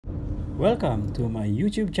Welcome to my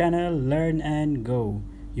YouTube channel Learn and Go.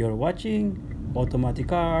 You're watching automatic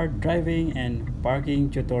car driving and parking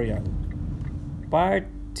tutorial. Part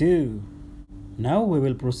 2. Now we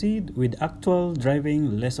will proceed with actual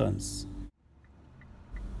driving lessons.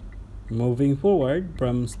 Moving forward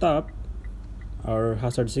from stop, our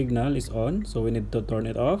hazard signal is on, so we need to turn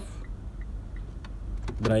it off.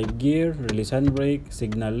 Drive gear, release handbrake,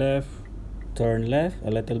 signal left, turn left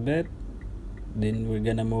a little bit. Then we're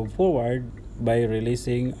gonna move forward by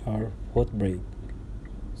releasing our foot brake.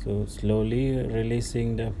 So slowly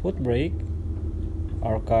releasing the foot brake,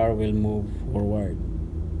 our car will move forward.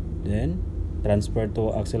 Then transfer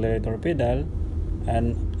to accelerator pedal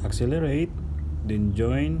and accelerate. Then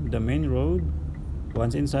join the main road.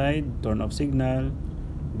 Once inside, turn off signal.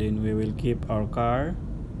 Then we will keep our car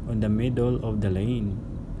on the middle of the lane.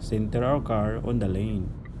 Center our car on the lane.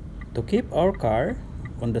 To keep our car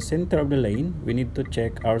on the center of the lane, we need to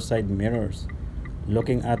check our side mirrors.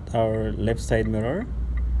 Looking at our left side mirror,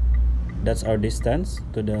 that's our distance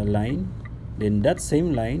to the line. Then that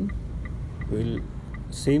same line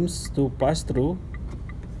seems to pass through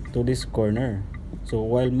to this corner. So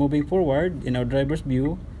while moving forward in our driver's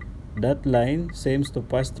view, that line seems to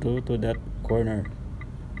pass through to that corner.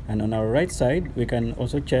 And on our right side, we can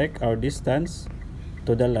also check our distance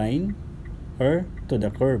to the line or to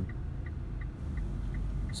the curb.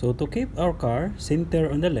 So to keep our car center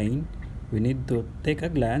on the lane, we need to take a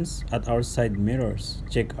glance at our side mirrors.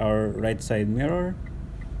 Check our right side mirror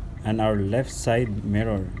and our left side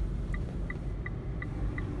mirror.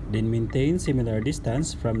 Then maintain similar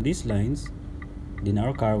distance from these lines. Then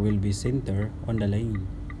our car will be center on the lane.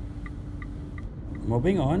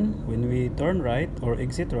 Moving on, when we turn right or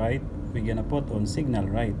exit right, we're gonna put on signal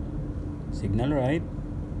right. Signal right,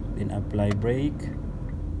 then apply brake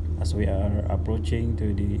as we are approaching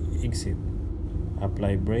to the exit.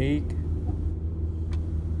 Apply brake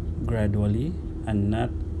gradually and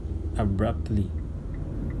not abruptly.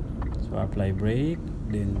 So apply brake,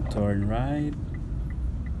 then turn right,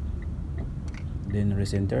 then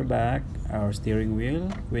recenter back our steering wheel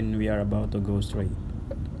when we are about to go straight.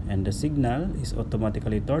 And the signal is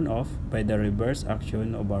automatically turned off by the reverse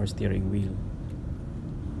action of our steering wheel.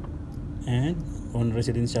 And on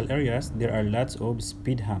residential areas, there are lots of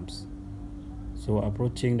speed humps. So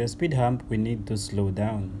approaching the speed hump, we need to slow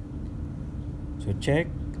down. So check.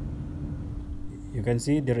 You can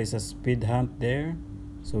see there is a speed hump there.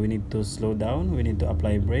 So we need to slow down. We need to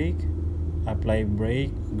apply brake. Apply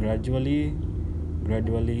brake gradually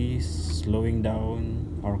slowing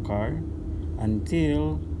down our car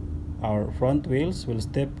until our front wheels will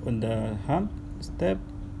step on the hump. Step,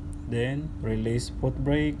 then release foot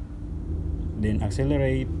brake, then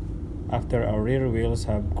accelerate after our rear wheels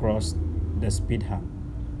have crossed the speed hump.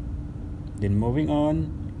 Then moving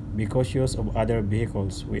on, be cautious of other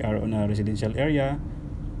vehicles. We are on a residential area.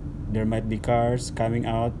 There might be cars coming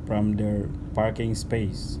out from their parking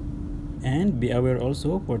space. And be aware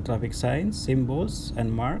also for traffic signs, symbols,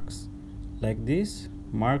 and marks like this.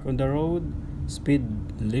 Mark on the road, speed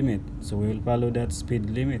limit. So we will follow that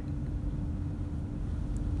speed limit.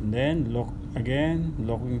 And then look again,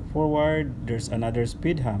 looking forward, there's another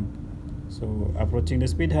speed hump. So approaching the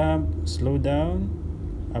speed hump, slow down,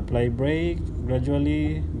 apply brake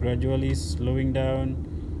gradually slowing down,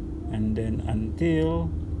 and then until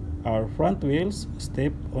our front wheels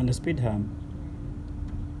step on the speed hump.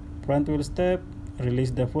 Front wheel step,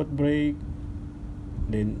 release the foot brake,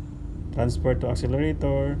 then transfer to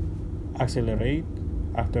accelerator, accelerate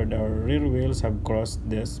after the rear wheels have crossed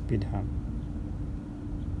the speed hump.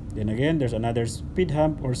 Then again, there's another speed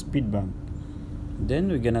hump or speed bump. Then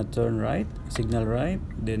we're gonna turn right, signal right,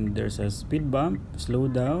 then there's a speed bump, slow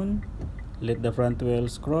down, let the front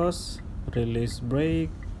wheels cross, release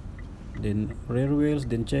brake, then rear wheels,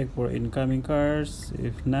 then check for incoming cars.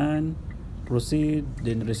 If none, proceed,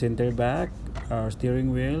 then recenter back our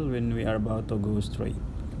steering wheel when we are about to go straight.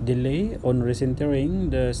 Delay on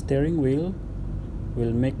recentering the steering wheel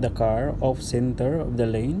will make the car off center of the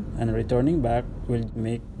lane, and returning back will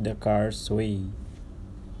make the car sway.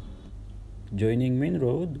 Joining main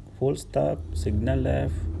road, full stop, signal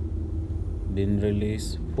left, then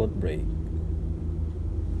release foot brake.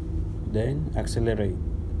 Then accelerate.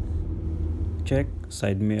 Check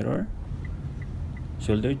side mirror,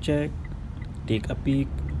 shoulder check, take a peek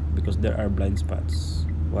because there are blind spots.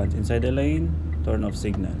 Once inside the lane, turn off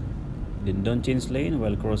signal. Then don't change lane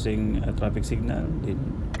while crossing a traffic signal.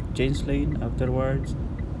 Then change lane afterwards.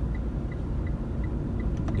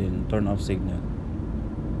 Then turn off signal.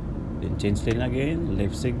 Then change lane again,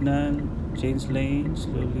 left signal, change lane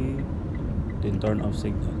slowly, then turn off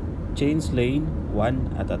signal. change lane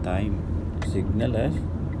one at a time. Signal left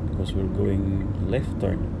because we're going left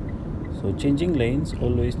turn. So changing lanes,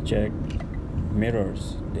 always check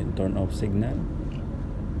mirrors, then turn off signal.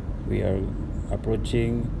 We are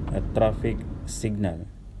approaching a traffic signal.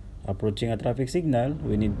 Approaching a traffic signal,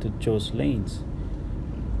 we need to choose lanes.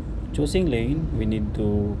 Choosing lane, we need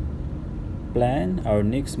to plan our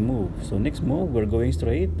next move. So next move, we're going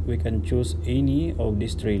straight. We can choose any of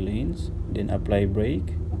these 3 lanes, then apply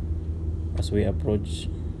brake as we approach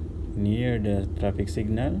near the traffic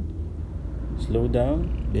signal. Slow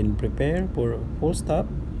down, then prepare for full stop.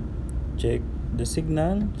 Check the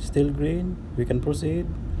signal, still green, we can proceed.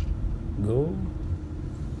 Go.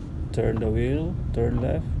 Turn the wheel, turn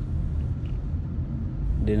left.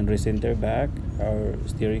 Then recenter back our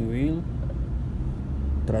steering wheel.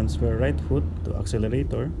 Transfer right foot to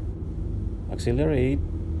accelerator. Accelerate,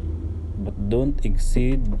 but don't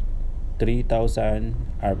exceed 3000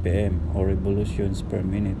 RPM or revolutions per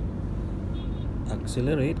minute.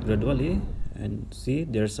 Accelerate gradually, and see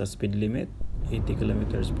there's a speed limit 80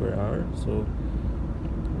 kilometers per hour, so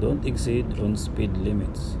don't exceed on speed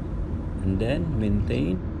limits, and then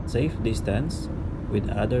maintain safe distance with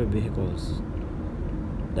other vehicles.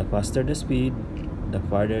 The faster the speed, the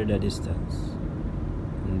farther the distance.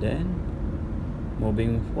 And then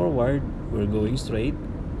moving forward, we're going straight,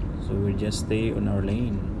 so we just stay on our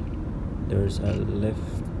lane. There's a left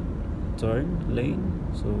turn lane,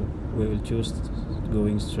 so we will choose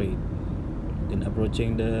going straight. Then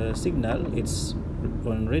approaching the signal, it's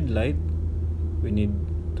on red light, we need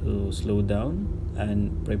to slow down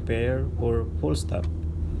and prepare for full stop.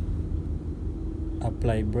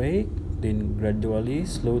 Apply brake, then gradually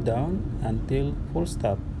slow down until full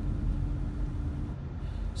stop.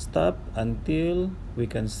 Stop until we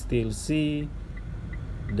can still see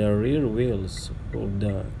the rear wheels of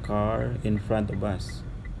the car in front of us.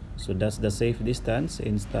 So that's the safe distance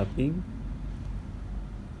in stopping.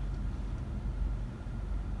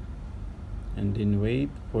 And then wait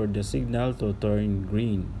for the signal to turn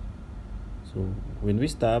green. So when we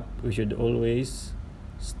stop, we should always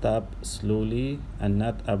stop slowly and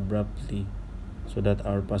not abruptly, so that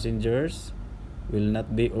our passengers will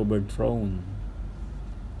not be overthrown.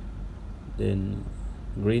 Then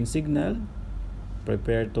green signal,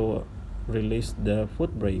 prepare to release the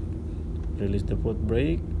foot brake. Release the foot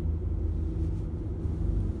brake.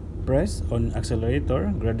 Press on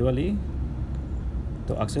accelerator gradually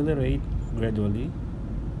to accelerate gradually.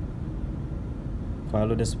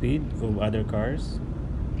 Follow the speed of other cars.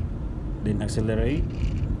 Then accelerate.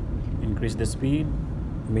 Increase the speed.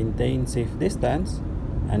 Maintain safe distance.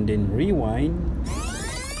 And then rewind.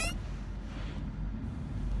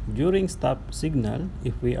 During stop signal,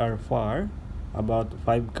 if we are far, about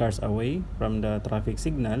 5 cars away from the traffic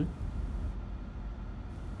signal,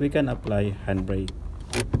 we can apply handbrake.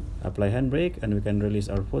 Apply handbrake and we can release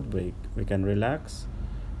our foot brake. We can relax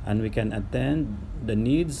and we can attend the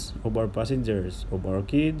needs of our passengers, of our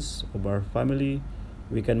kids, of our family.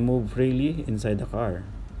 We can move freely inside the car.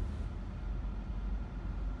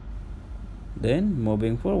 Then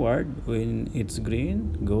moving forward, when it's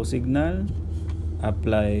green, go signal,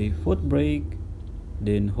 apply foot brake,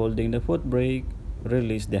 then holding the foot brake,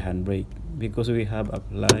 release the handbrake because we have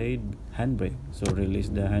applied handbrake. So release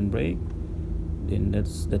the handbrake, then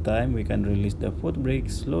that's the time we can release the foot brake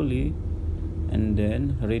slowly, and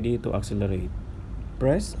then ready to accelerate.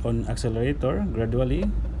 Press on accelerator gradually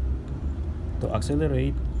to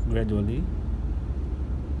accelerate gradually.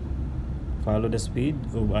 Follow the speed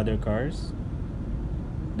of other cars,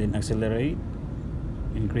 then accelerate.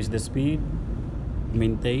 Increase the speed.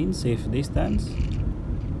 Maintain safe distance.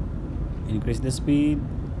 Increase the speed,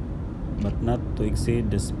 but not to exceed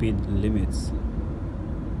the speed limits.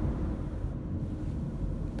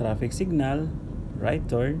 Traffic signal, right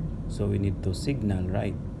turn, so we need to signal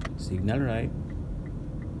right. Signal right.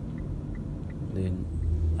 Then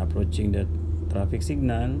approaching the traffic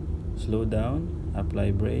signal, slow down,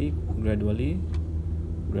 apply brake gradually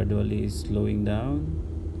slowing down,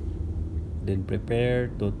 then prepare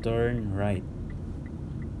to turn right.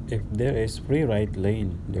 If there is free right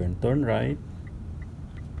lane, then turn right,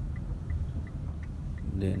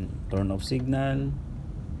 then turn off signal,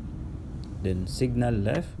 then signal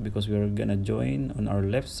left because we are gonna join on our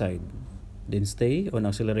left side, then stay on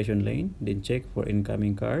acceleration lane, then check for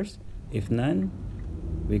incoming cars. If none,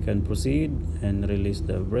 we can proceed and release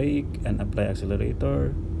the brake and apply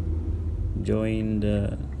accelerator, join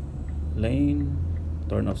the lane,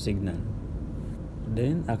 turn off signal,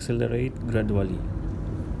 then accelerate gradually.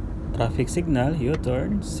 Traffic signal,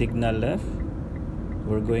 U-turn, signal left.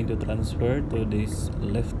 We're going to transfer to these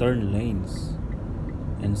left turn lanes.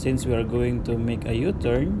 And since we are going to make a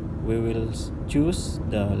U-turn, we will choose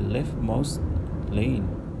the leftmost lane.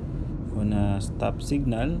 On a stop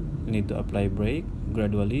signal, we need to apply brake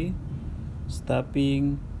gradually,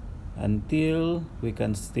 stopping until we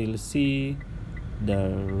can still see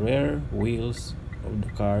the rear wheels of the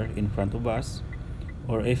car in front of us,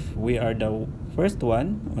 or if we are the first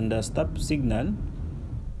one on the stop signal,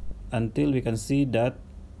 until we can see that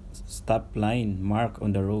stop line mark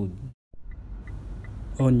on the road.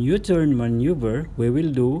 On U-turn maneuver, we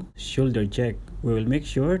will do shoulder check. We will make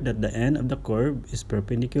sure that the end of the curve is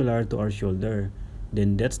perpendicular to our shoulder.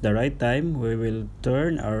 Then that's the right time. We will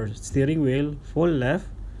turn our steering wheel full left,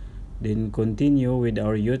 then continue with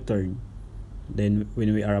our U-turn. Then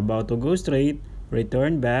when we are about to go straight,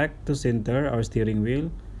 return back to center our steering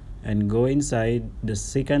wheel and go inside the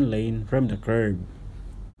second lane from the curb.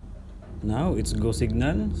 Now it's go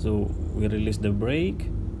signal, so we release the brake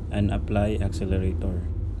and apply accelerator.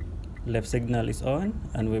 Left signal is on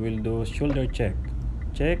and we will do shoulder check.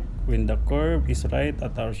 Check when the curve is right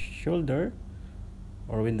at our shoulder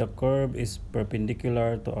or when the curve is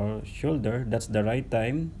perpendicular to our shoulder. That's the right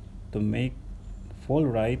time to make full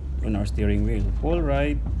right on our steering wheel. Full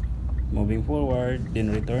right, moving forward,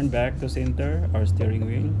 then return back to center our steering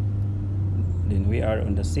wheel. Then we are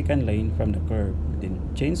on the second lane from the curb. Then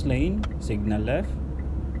change lane, signal left,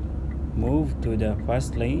 move to the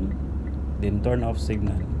fast lane, then turn off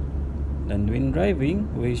signal. Then when driving,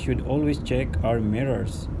 we should always check our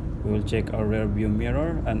mirrors. We will check our rear view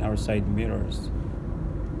mirror and our side mirrors.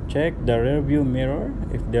 Check the rear view mirror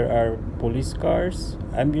if there are police cars,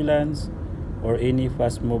 ambulance, or any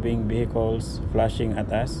fast moving vehicles flashing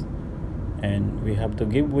at us, and we have to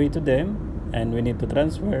give way to them and we need to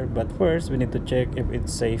transfer, but first we need to check if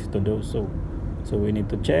it's safe to do so. So we need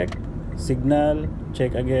to check, signal,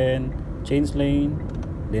 check again, change lane,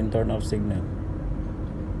 then turn off signal.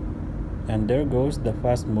 And there goes the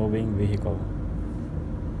fast moving vehicle.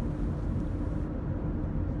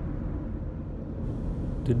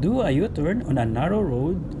 To do a U-turn on a narrow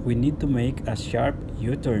road, we need to make a sharp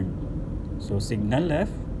U-turn. So signal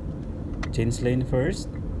left, change lane first.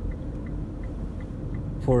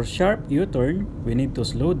 For sharp U-turn, we need to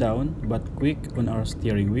slow down but quick on our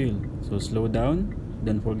steering wheel. So slow down,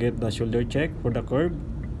 don't forget the shoulder check for the curb.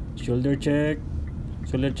 Shoulder check,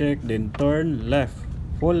 then turn left,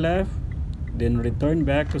 full left, then return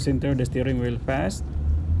back to center the steering wheel fast,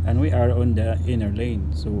 and we are on the inner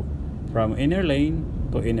lane. So from inner lane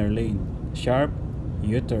to inner lane, sharp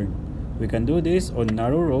U-turn. We can do this on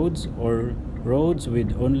narrow roads or roads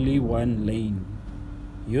with only one lane.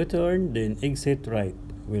 U-turn, then exit right.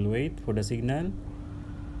 We'll wait for the signal.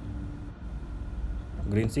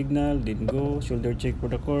 Green signal, then go. Shoulder check for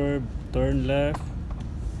the curb. Turn left.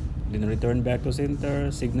 Then return back to center.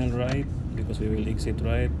 Signal right because we will exit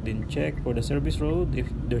right. Then check for the service road if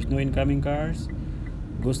there's no incoming cars.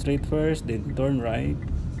 Go straight first, then turn right.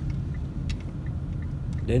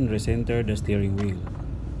 Then recenter the steering wheel.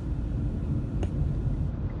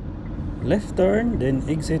 Left turn, then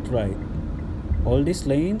exit right. All these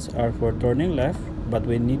lanes are for turning left, but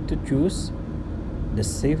we need to choose the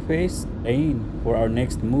safest lane for our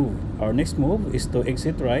next move. Our next move is to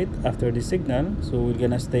exit right after the signal, so we're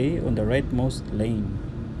gonna stay on the rightmost lane.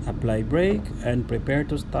 Apply brake and prepare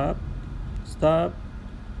to stop. Stop.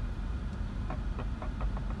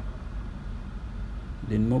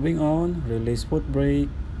 Then moving on, release foot brake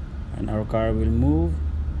and our car will move.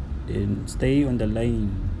 Then stay on the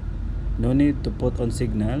lane. No need to put on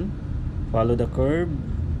signal. Follow the curb.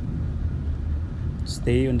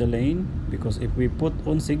 Stay on the lane, because if we put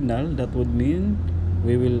on signal, that would mean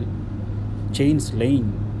we will change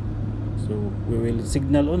lane. So we will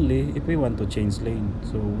signal only if we want to change lane.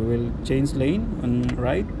 So we will change lane on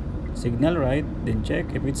right, signal right, then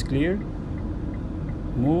check if it's clear,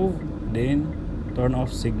 move, then turn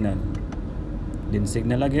off signal, then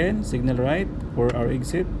signal again, signal right for our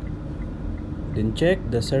exit, then check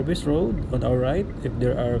the service road on our right if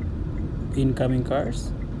there are incoming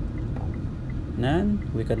cars. None,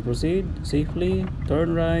 we can proceed safely.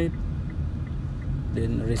 Turn right,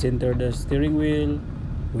 then recenter the steering wheel.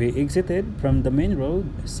 We exited from the main road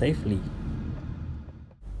safely.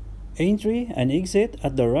 Entry and exit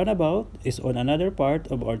at the runabout is on another part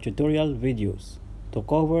of our tutorial videos to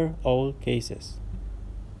cover all cases.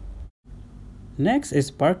 Next is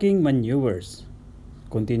parking maneuvers.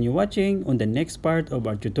 Continue watching on the next part of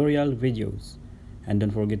our tutorial videos. And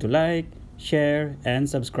don't forget to like, share, and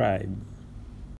subscribe.